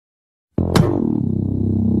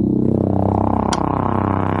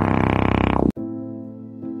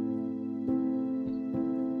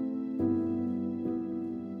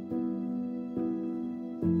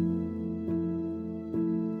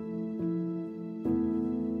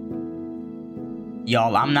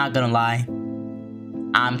Y'all, I'm not gonna lie.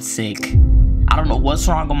 I'm sick. I don't know what's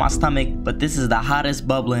wrong with my stomach, but this is the hottest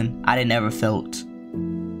bubbling I done ever felt.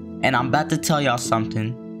 And I'm about to tell y'all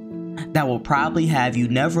something that will probably have you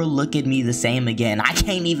never look at me the same again. I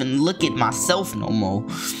can't even look at myself no more.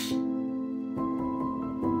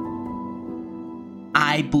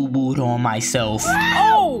 I boo-booed on myself.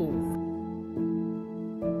 Oh!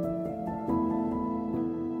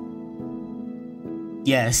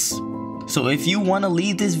 Yes. So if you want to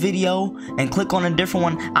leave this video and click on a different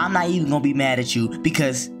one, I'm not even gonna be mad at you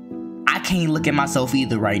because I can't look at myself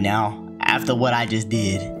either right now after what I just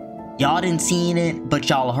did. Y'all didn't seen it, but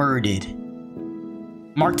y'all heard it.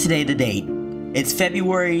 Mark today the date. It's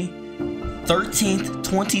February 13th,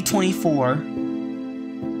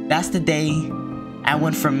 2024. That's the day I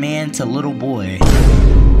went from man to little boy.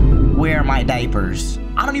 Where are my diapers?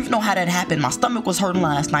 I don't even know how that happened. My stomach was hurting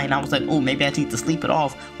last night and I was like, oh, maybe I need to sleep it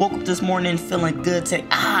off. Woke up this morning feeling good. Say,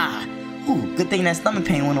 good thing that stomach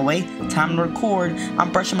pain went away. Time to record.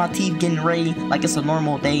 I'm brushing my teeth, getting ready like it's a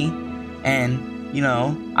normal day. And, you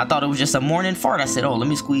know, I thought it was just a morning fart. I said, oh, let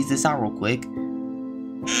me squeeze this out real quick.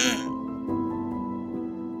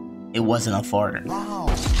 It wasn't a fart. Wow.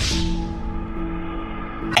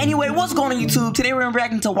 Anyway, what's going on YouTube? Today we're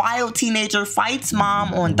reacting to wild teenager fights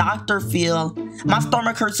mom on Dr. Phil. My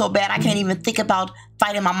stomach hurts so bad I can't even think about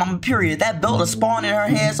fighting my mama, period. That belt is spawning in her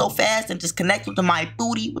hand so fast and just connected to my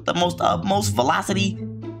booty with the utmost velocity.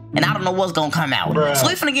 And I don't know what's gonna come out. Bruh. So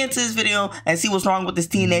we're gonna get into this video and see what's wrong with this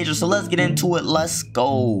teenager. So let's get into it. Let's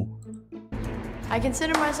go. I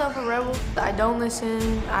consider myself a rebel. I don't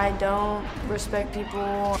listen, I don't respect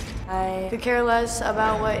people. I could care less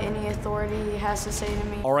about what any authority has to say to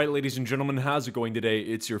me. All right, ladies and gentlemen, how's it going today?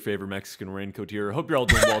 It's your favorite Mexican raincoat here. Hope you're all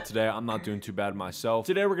doing well today. I'm not doing too bad myself.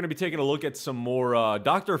 Today, we're gonna be taking a look at some more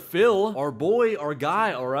Dr. Phil, our boy, our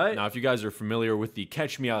guy, all right? Now, if you guys are familiar with the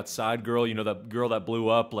Catch Me Outside girl, you know, that girl that blew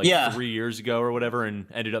up like 3 years ago or whatever and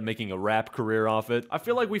ended up making a rap career off it. I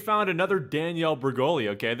feel like we found another Danielle Bregoli,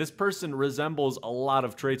 okay? This person resembles a lot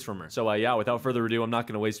of traits from her. So yeah, without further ado, I'm not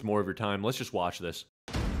gonna waste more of your time. Let's just watch this.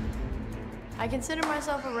 I consider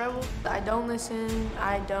myself a rebel. I don't listen,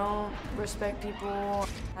 I don't respect people.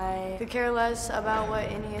 I could care less about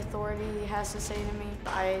what any authority has to say to me.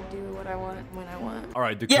 I do what I want when I want. All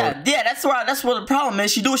right, yeah, that's right. That's what the problem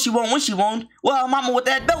is. She do what she want when she want. Well, mama with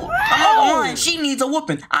that belt. I'm not gonna lie, she needs a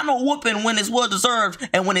whooping. I know whooping when it's well deserved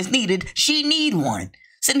and when it's needed. She need one.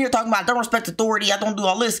 Sitting here talking about I don't respect authority, I don't do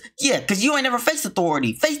all this. Yeah, because you ain't never faced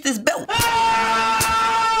authority. Face this belt.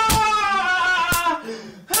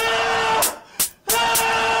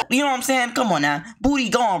 You know what I'm saying? Come on now. Booty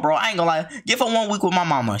gone, bro. I ain't gonna lie. Give her 1 week with my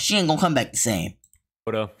mama. She ain't gonna come back the same.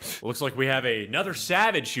 Looks like we have another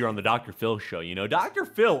savage here on the Dr. Phil show. You know, Dr.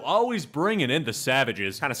 Phil always bringing in the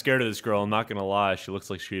savages. Kind of scared of this girl, I'm not gonna lie. She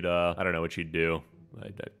looks like she'd, I don't know what she'd do. I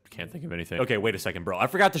can't think of anything. Okay, wait a second, bro. I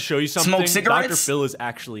forgot to show you something. Smoke cigarettes? Dr. Phil is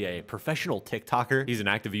actually a professional TikToker. He's an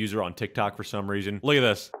active user on TikTok for some reason. Look at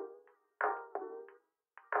this.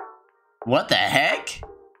 What the heck?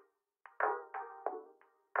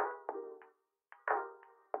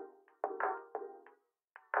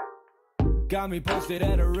 Got me posted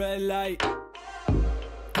at a red light.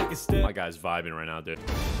 Take a step. My guy's vibing right now, dude.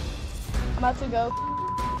 I'm about to go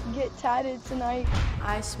get tatted tonight.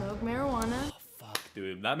 I smoke marijuana.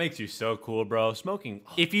 Dude, that makes you so cool, bro. Smoking.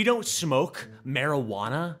 If you don't smoke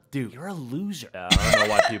marijuana, dude, you're a loser. I don't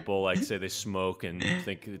know why people like say they smoke and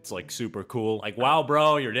think it's like super cool. Like, wow,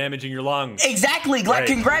 bro, you're damaging your lungs. Exactly. Like,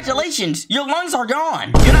 congratulations. Your lungs are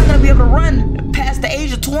gone. You're not gonna be able to run past the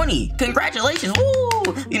age of 20. Congratulations.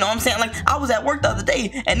 Woo! You know what I'm saying? Like, I was at work the other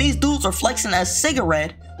day and these dudes are flexing a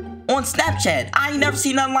cigarette on Snapchat. I ain't never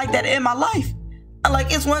seen nothing like that in my life.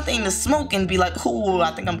 Like, it's one thing to smoke and be like, cool,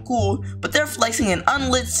 I think I'm cool, but they're flexing an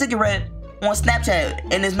unlit cigarette on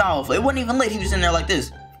Snapchat in his mouth. It wasn't even lit, he was in there like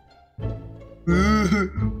this. Ooh,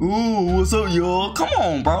 what's up, y'all? Come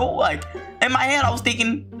on, bro. Like, in my head, I was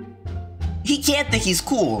thinking, he can't think he's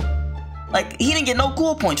cool. Like, he didn't get no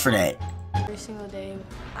cool points for that. Every single day,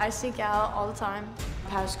 I sneak out all the time,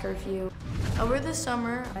 past curfew. Over the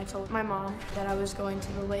summer, I told my mom that I was going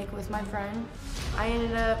to the lake with my friend. I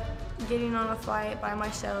ended up getting on a flight by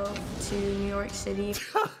myself to New York City.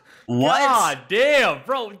 What? God damn,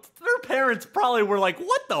 bro. Their parents probably were like,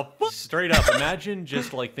 what the fuck? Straight up, imagine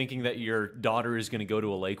just like thinking that your daughter is gonna go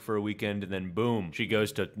to a lake for a weekend and then boom, she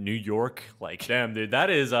goes to New York. Like, damn, dude, that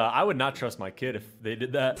is, I would not trust my kid if they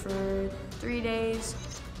did that. For 3 days,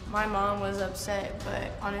 my mom was upset, but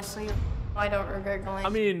honestly, I don't regret going. I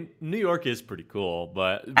mean, New York is pretty cool,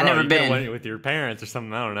 but bro, I never you been. could've went with your parents or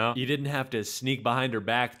something. I don't know. You didn't have to sneak behind her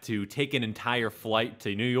back to take an entire flight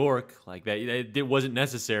to New York like that. It wasn't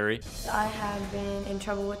necessary. I have been in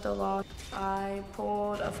trouble with the law. I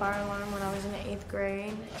pulled a fire alarm when I was in the 8th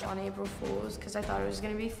grade on April Fool's because I thought it was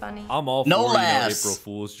gonna be funny. I'm all No for laughs. April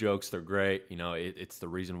Fool's jokes. They're great. You know, it's the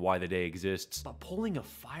reason why the day exists. But pulling a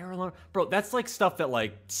fire alarm, bro, that's like stuff that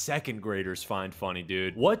like 2nd graders find funny,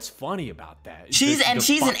 dude. What's funny about that? She's in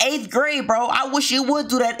 8th grade, bro. I wish you would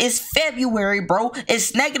do that. It's February, bro.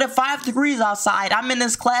 It's -5 degrees outside. I'm in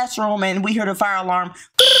this classroom and we hear the fire alarm.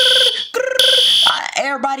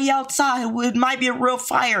 Everybody outside. It might be a real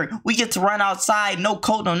fire. We get to run outside, no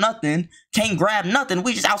coat, no nothing. Can't grab nothing.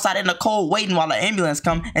 We just outside in the cold waiting while the ambulance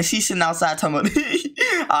come. And she's sitting outside talking about,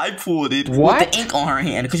 I pulled it. What? With the ink on her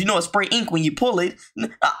hand. Because you know it's spray ink when you pull it.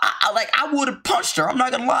 I would have punched her. I'm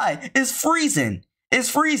not going to lie. It's freezing. It's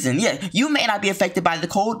freezing. Yeah, you may not be affected by the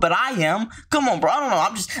cold, but I am. Come on, bro. I don't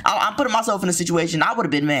know. I'm putting myself in a situation. I would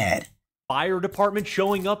have been mad. Fire department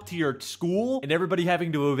showing up to your school and everybody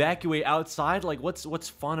having to evacuate outside. Like, what's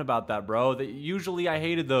fun about that, bro? Usually I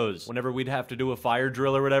hated those. Whenever we'd have to do a fire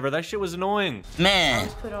drill or whatever, that shit was annoying. I Man,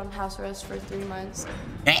 was put on house arrest for 3 months.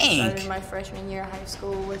 dang. Started my freshman year of high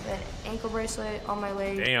school with an ankle bracelet on my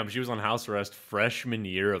leg. Damn, she was on house arrest freshman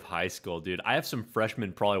year of high school, dude. I have some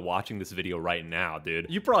freshmen probably watching this video right now, dude.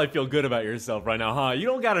 You probably feel good about yourself right now, huh? You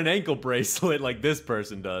don't got an ankle bracelet like this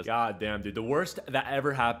person does. God damn, dude. The worst that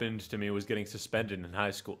ever happened to me was getting suspended in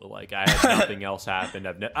high school. Like, I had nothing else happen.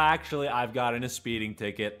 I've gotten a speeding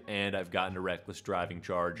ticket and I've gotten a reckless driving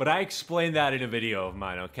charge. But I explained that in a video of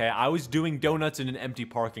mine, okay? I was doing donuts in an empty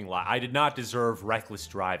parking lot. I did not deserve reckless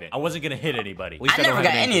driving. I wasn't gonna hit anybody. At least I don't never have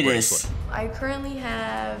got an any of ankle this. bracelet. I currently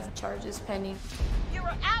have charges pending. You were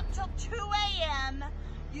out till 2 a.m.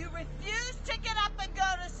 You refuse to get up and go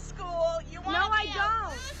to school. You want to be a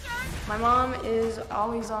loser? My mom is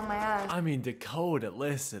always on my ass. I mean, Dakota,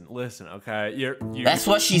 listen, okay? That's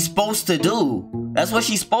what she's supposed to do. That's what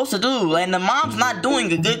she's supposed to do. And the mom's not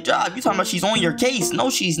doing a good job. You talking about she's on your case. No,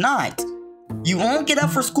 she's not. You won't get up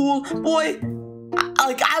for school? Boy,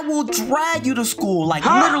 I will drag you to school. Like,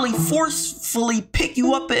 literally forcefully pick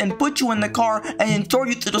you up and put you in the car and throw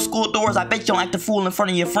you to the school doors. I bet you don't act a fool in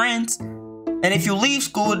front of your friends. And if you leave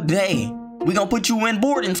school today, we gonna put you in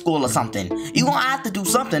boarding school or something. You gonna have to do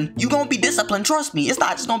something. You gonna be disciplined, trust me. It's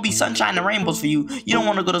not just gonna be sunshine and rainbows for you. You don't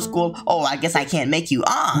wanna go to school. Oh, I guess I can't make you.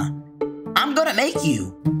 I'm gonna make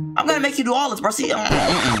you. I'm gonna make you do all this, bro. See,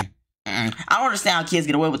 I don't understand how kids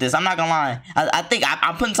get away with this. I'm not gonna lie. I think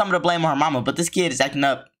I'm putting some of the blame on her mama, but this kid is acting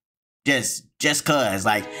up just cause.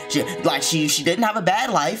 Like she didn't have a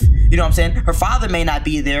bad life. You know what I'm saying? Her father may not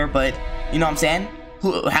be there, but you know what I'm saying?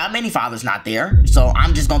 How many fathers not there? So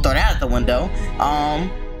I'm just gonna throw that out the window.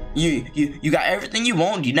 You got everything you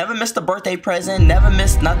want. You never missed a birthday present, never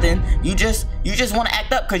missed nothing. You just want to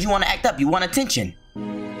act up because you want to act up. You want attention.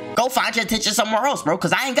 Go find your attention somewhere else, bro,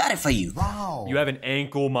 because I ain't got it for you. Wow. You have an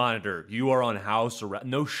ankle monitor. You are on house arrest.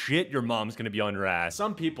 No shit, your mom's gonna be on your ass.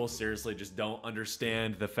 Some people seriously just don't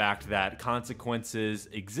understand the fact that consequences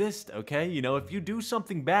exist, okay? You know, if you do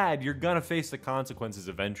something bad, you're gonna face the consequences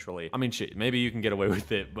eventually. I mean, shit, maybe you can get away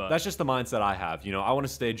with it, but that's just the mindset I have. You know, I want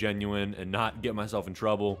to stay genuine and not get myself in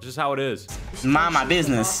trouble. It's just how it is. Mind my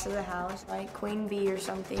business. To the house, like Queen Bee or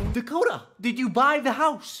something. Dakota, did you buy the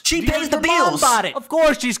house? She pays the bills. Of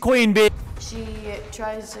course she's Queen Bee. She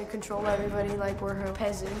tries to control everybody like we're her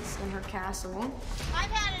peasants in her castle. I've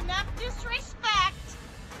had enough disrespect.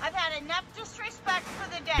 I've had enough disrespect for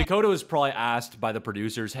the day. Dakota was probably asked by the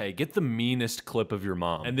producers, hey, get the meanest clip of your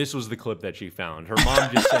mom. And this was the clip that she found. Her mom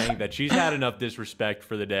just saying that she's had enough disrespect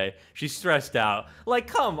for the day. She's stressed out. Like,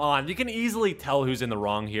 come on. You can easily tell who's in the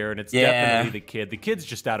wrong here, and it's definitely the kid. The kid's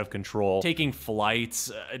just out of control. Taking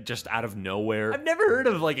flights just out of nowhere. I've never heard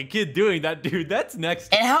of, like, a kid doing that, dude. That's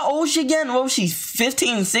next. And how old she again? Well, she's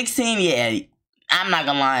 15, 16? Yeah, I'm not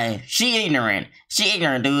gonna lie. She ignorant. She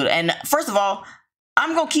ignorant, dude. And first of all,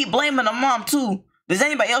 I'm gonna keep blaming the mom too. Does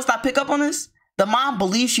anybody else not pick up on this? The mom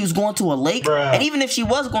believed she was going to a lake. Bruh. And even if she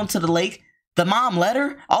was going to the lake, the mom let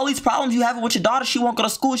her. All these problems you have with your daughter, she won't go to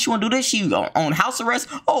school, she won't do this, she on house arrest.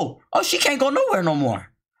 Oh, she can't go nowhere no more.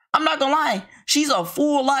 I'm not gonna lie, she's a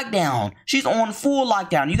full lockdown. She's on full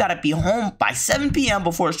lockdown. You gotta be home by 7 p.m.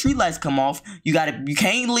 before the street lights come off. You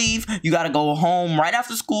can't leave. You gotta go home right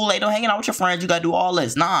after school, later hanging out with your friends. You gotta do all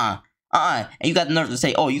this. Nah. And you got the nerve to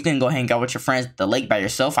say, oh, you can go hang out with your friends at the lake by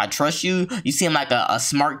yourself. I trust you. You seem like a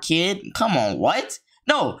smart kid. Come on, what?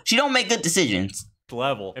 No, she don't make good decisions.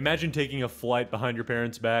 Level. Imagine taking a flight behind your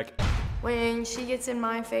parents' back. When she gets in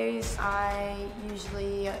my face, I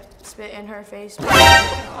usually spit in her face.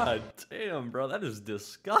 God damn, bro, that is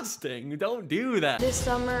disgusting. Don't do that. This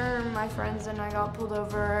summer, my friends and I got pulled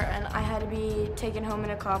over and I had to be taken home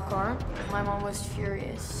in a cop car. My mom was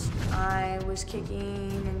furious. I was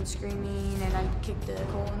kicking and screaming and I kicked the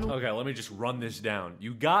hole in the Okay, let me just run this down.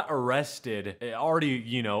 You got arrested, already,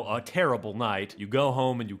 you know, a terrible night. You go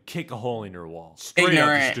home and you kick a hole in your wall. Straight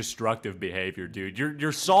up just destructive behavior, dude.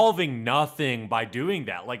 You're solving nothing by doing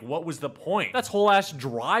that. Like, what was the point? That's whole ass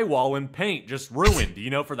drywall and paint just ruined, you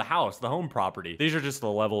know, for the house, the home property. These are just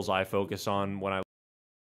the levels I focus on when I...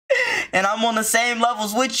 And I'm on the same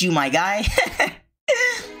levels with you, my guy.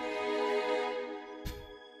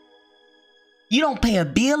 You don't pay a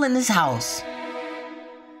bill in this house.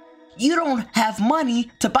 You don't have money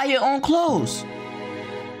to buy your own clothes.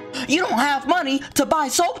 You don't have money to buy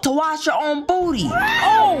soap to wash your own booty.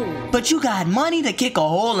 Oh! But you got money to kick a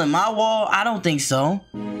hole in my wall? I don't think so.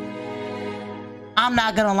 I'm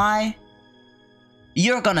not gonna lie.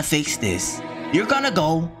 You're gonna fix this. You're gonna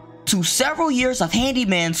go to several years of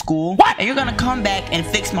handyman school. And you're gonna come back and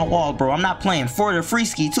fix my wall, bro. I'm not playing for the free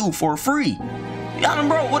ski too, for free.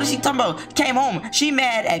 Bro, what is she talking about? Came home. She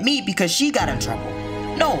mad at me because she got in trouble.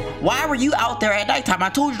 No, why were you out there at nighttime? I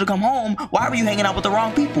told you to come home. Why were you hanging out with the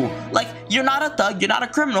wrong people? Like, you're not a thug, you're not a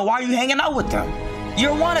criminal. Why are you hanging out with them?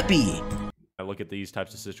 You're a wannabe. I look at these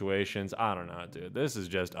types of situations. I don't know, dude. This is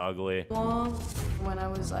just ugly. When I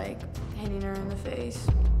was like hitting her in the face,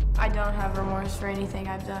 I don't have remorse for anything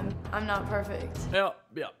I've done. I'm not perfect. Yeah,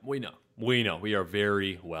 we know. We know. We are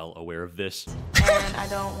very well aware of this. And I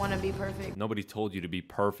don't want to be perfect. Nobody told you to be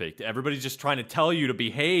perfect. Everybody's just trying to tell you to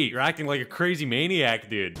behave. You're acting like a crazy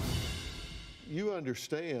maniac, dude. You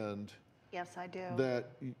understand Yes, I do.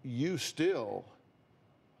 that you still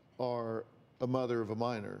are a mother of a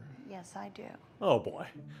minor. Yes, I do. Oh boy.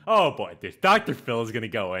 Oh boy. This Dr. Phil is gonna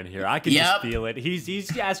go in here. I can just feel it.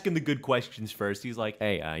 He's asking the good questions first. He's like,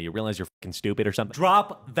 hey, you realize you're fucking stupid or something?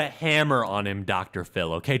 Drop the hammer on him, Dr.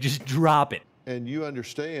 Phil, okay? Just drop it. And you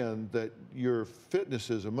understand that your fitness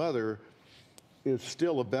as a mother is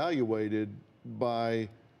still evaluated by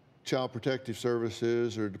Child Protective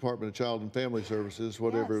Services or Department of Child and Family Services,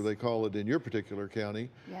 whatever Yes. they call it in your particular county.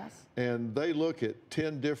 Yes. And they look at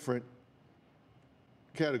 10 different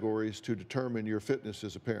categories to determine your fitness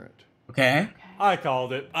as a parent. Okay. I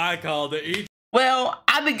called it. I called it. Well,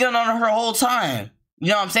 I've been gunning on her whole time. You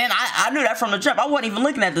know what I'm saying? I knew that from the jump. I wasn't even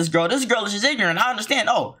looking at this girl. This girl is just ignorant. I understand.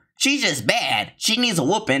 Oh, she's just bad. She needs a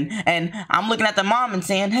whooping. And I'm looking at the mom and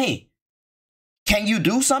saying, hey, can you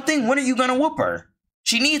do something? When are you going to whoop her?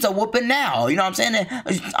 She needs a whooping now. You know what I'm saying?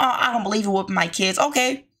 Oh, I don't believe you whooping my kids.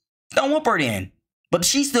 Okay, don't whoop her then. But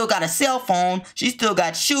she still got a cell phone. She still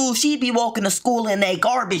got shoes. She'd be walking to school in a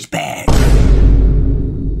garbage bag.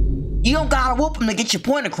 You don't gotta whoop them to get your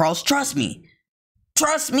point across. Trust me.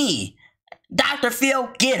 Trust me. Dr. Phil,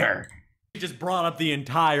 get her. You just brought up the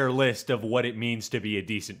entire list of what it means to be a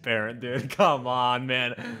decent parent, dude. Come on,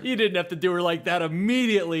 man. You didn't have to do her like that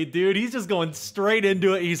immediately, dude. He's just going straight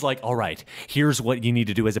into it. He's like, all right, here's what you need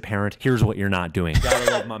to do as a parent. Here's what you're not doing. Gotta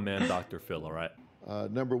love my man, Dr. Phil, all right?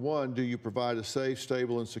 Number one, do you provide a safe,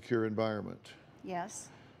 stable, and secure environment? Yes.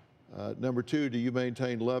 Number two, do you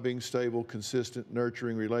maintain loving, stable, consistent,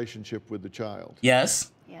 nurturing relationship with the child?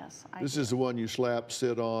 Yes. Yes. I This do. is the one you slap,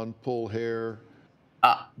 sit on, pull hair.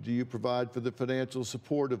 Do you provide for the financial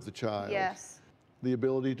support of the child? Yes. The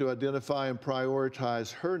ability to identify and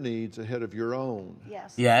prioritize her needs ahead of your own.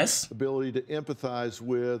 Yes. Yes. Ability to empathize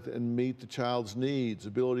with and meet the child's needs.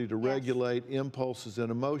 Ability to regulate impulses and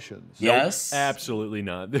emotions. Yes. Absolutely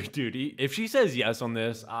not. Dude, if she says yes on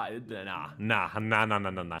this, nah.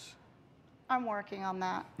 I'm working on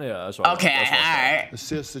that. Yeah, that's what Okay, alright.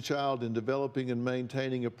 Assist the child in developing and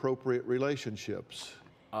maintaining appropriate relationships.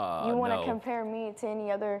 You want to no. compare me to any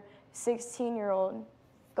other 16-year-old?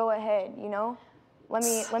 Go ahead, you know? Let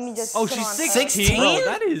me just. Oh, put she's on 16? 16? Bro,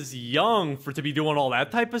 that is young to be doing all that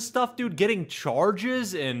type of stuff, dude. Getting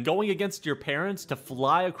charges and going against your parents to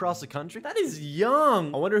fly across the country. That is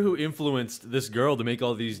young. I wonder who influenced this girl to make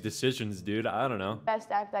all these decisions, dude. I don't know.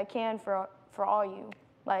 best act I can for all you,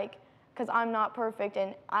 like, because I'm not perfect,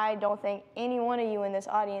 and I don't think any one of you in this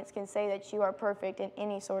audience can say that you are perfect in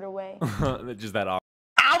any sort of way. Just that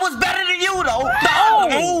I was better than you, though.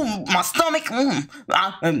 Oh, my stomach.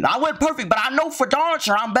 I wasn't perfect, but I know for darn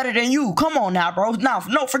sure I'm better than you. Come on now, bro. No,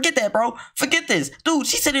 forget that, bro. Forget this. Dude,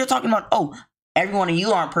 she said here talking about, oh, every one of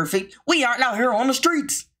you aren't perfect. We aren't out here on the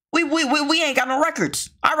streets. We ain't got no records.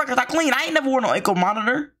 Our records are clean. I ain't never worn no ankle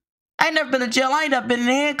monitor. I ain't never been to jail. I ain't never been in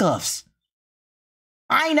handcuffs.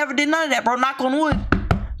 I ain't never did none of that, bro. Knock on wood.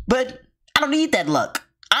 But I don't need that luck.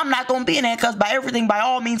 I'm not gonna be in handcuffs by everything by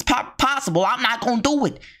all means possible. I'm not gonna do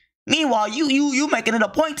it. Meanwhile, you making it a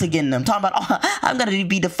point to getting them. Talking about, oh, I'm gonna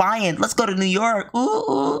be defiant. Let's go to New York. Ooh,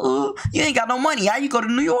 ooh, ooh. You ain't got no money. How you go to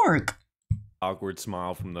New York? Awkward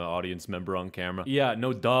smile from the audience member on camera. Yeah,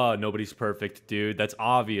 no duh, nobody's perfect, dude. That's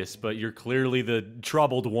obvious, but you're clearly the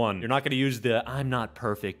troubled one. You're not gonna use the I'm not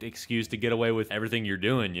perfect excuse to get away with everything you're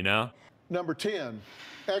doing, you know? Number 10,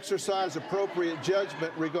 exercise appropriate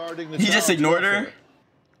judgment regarding the He just ignored her?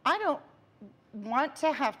 I don't want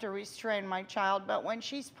to have to restrain my child, but when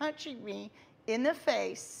she's punching me in the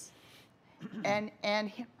face and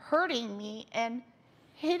hurting me and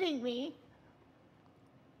hitting me,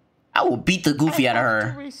 I will beat the goofy out of I have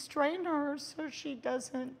to her. restrain her so she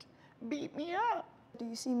doesn't beat me up. Do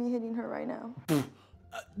you see me hitting her right now?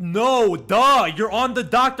 No, duh, you're on the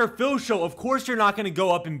Dr. Phil show. Of course you're not gonna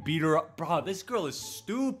go up and beat her up. Bro, this girl is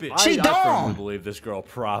stupid. She I dumb. firmly believe this girl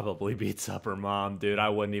probably beats up her mom, dude. I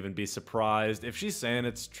wouldn't even be surprised. If she's saying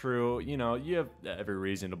it's true, you know, you have every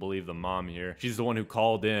reason to believe the mom here. She's the one who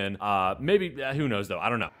called in. Maybe, who knows though, I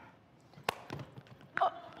don't know.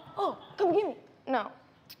 Oh, come get me. No,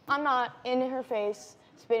 I'm not in her face,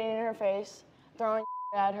 spitting in her face, throwing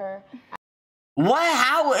at her. What?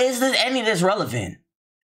 How is this any of this relevant?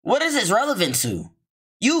 What is this relevant to?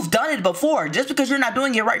 You've done it before. Just because you're not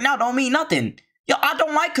doing it right now don't mean nothing. Yo, I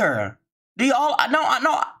don't like her. Do y'all? I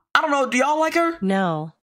don't know. Do y'all like her?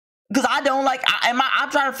 No. Because I don't like. I'm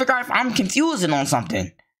trying to figure out if I'm confusing on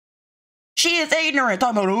something. She is ignorant.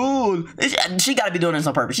 Talking about, oh, she got to be doing this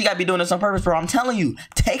on purpose. She got to be doing this on purpose, bro. I'm telling you,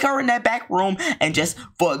 take her in that back room and just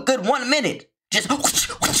for a good 1 minute, just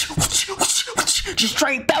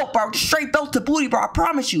straight belt, bro. Just straight belt to booty, bro. I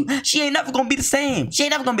promise you, she ain't never gonna be the same. She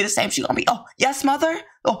ain't never gonna be the same. She gonna be, oh, yes, mother.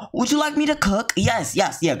 Oh, would you like me to cook? Yes,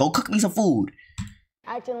 yes, yeah. Go cook me some food.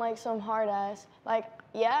 Acting like some hard ass. Like,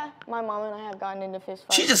 yeah, my mom and I have gotten into fist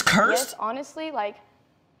fights. She just cursed? Yes, honestly, like,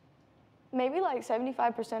 maybe like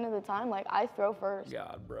 75% of the time, like, I throw first.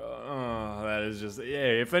 God, bro. Oh, that is just, yeah,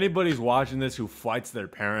 if anybody's watching this who fights their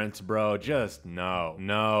parents, bro, just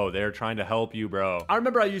no, they're trying to help you, bro. I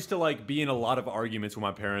remember I used to like be in a lot of arguments with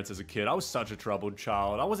my parents as a kid. I was such a troubled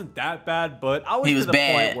child. I wasn't that bad, but I was to the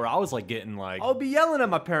point where I was like getting like, I'll be yelling at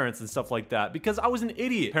my parents and stuff like that because I was an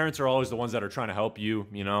idiot. Parents are always the ones that are trying to help you,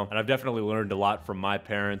 you know? And I've definitely learned a lot from my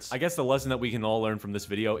parents. I guess the lesson that we can all learn from this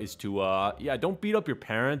video is to, yeah, don't beat up your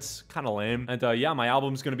parents. Kind of lame. And yeah, my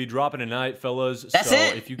album's gonna be dropping tonight, fellas. That's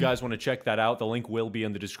it. If you guys want to check that out, the link will be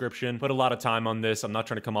in the description. Put a lot of time on this. I'm not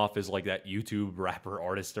trying to come off as like that YouTube rapper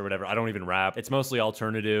artist or whatever. I don't even rap. It's mostly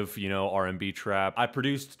alternative, you know, R&B trap. I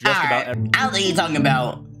produced just about every— I don't think he's talking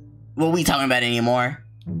about what we talking about anymore.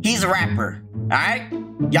 He's a rapper, all right?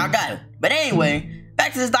 Y'all got it. But anyway,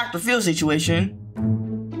 back to this Dr. Phil situation.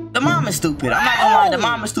 The mom is stupid. I'm not gonna lie. The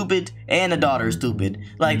mom is stupid and the daughter is stupid.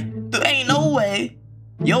 Like, there ain't no way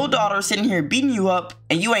your daughter sitting here beating you up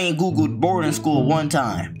and you ain't Googled boarding school one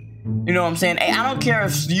time. You know what I'm saying? Hey, I don't care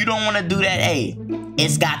if you don't want to do that. Hey,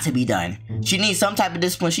 it's got to be done. She needs some type of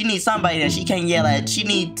discipline. She needs somebody that she can't yell at. She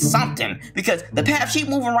needs something. Because the path she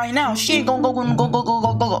moving right now, she ain't gonna go.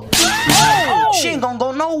 She ain't gonna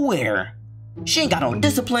go nowhere. She ain't got no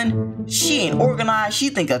discipline. She ain't organized. She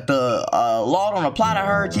think that the law don't apply to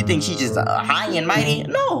her. She thinks she's just high and mighty.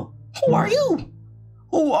 No. Who are you?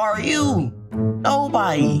 Who are you?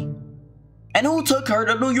 Nobody. And who took her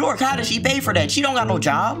to New York? How did she pay for that? She don't got no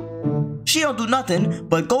job. She don't do nothing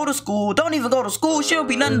but go to school. Don't even go to school. She don't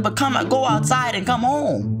be nothing but go outside and come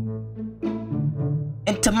home.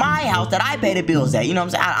 And to my house that I pay the bills at. You know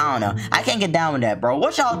what I'm saying? I don't know. I can't get down with that, bro.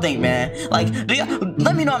 What y'all think, man? Like,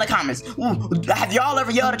 let me know in the comments. Have y'all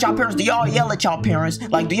ever yelled at y'all parents? Do y'all yell at y'all parents?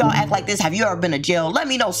 Like, do y'all act like this? Have you ever been to jail? Let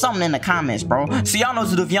me know something in the comments, bro. So y'all know,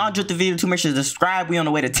 if y'all enjoyed the video too, make sure to subscribe. We on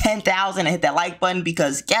the way to 10,000 and hit that like button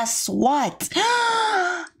because guess what?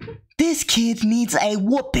 This kid needs a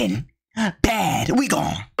whooping. Bad. We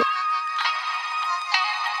gone.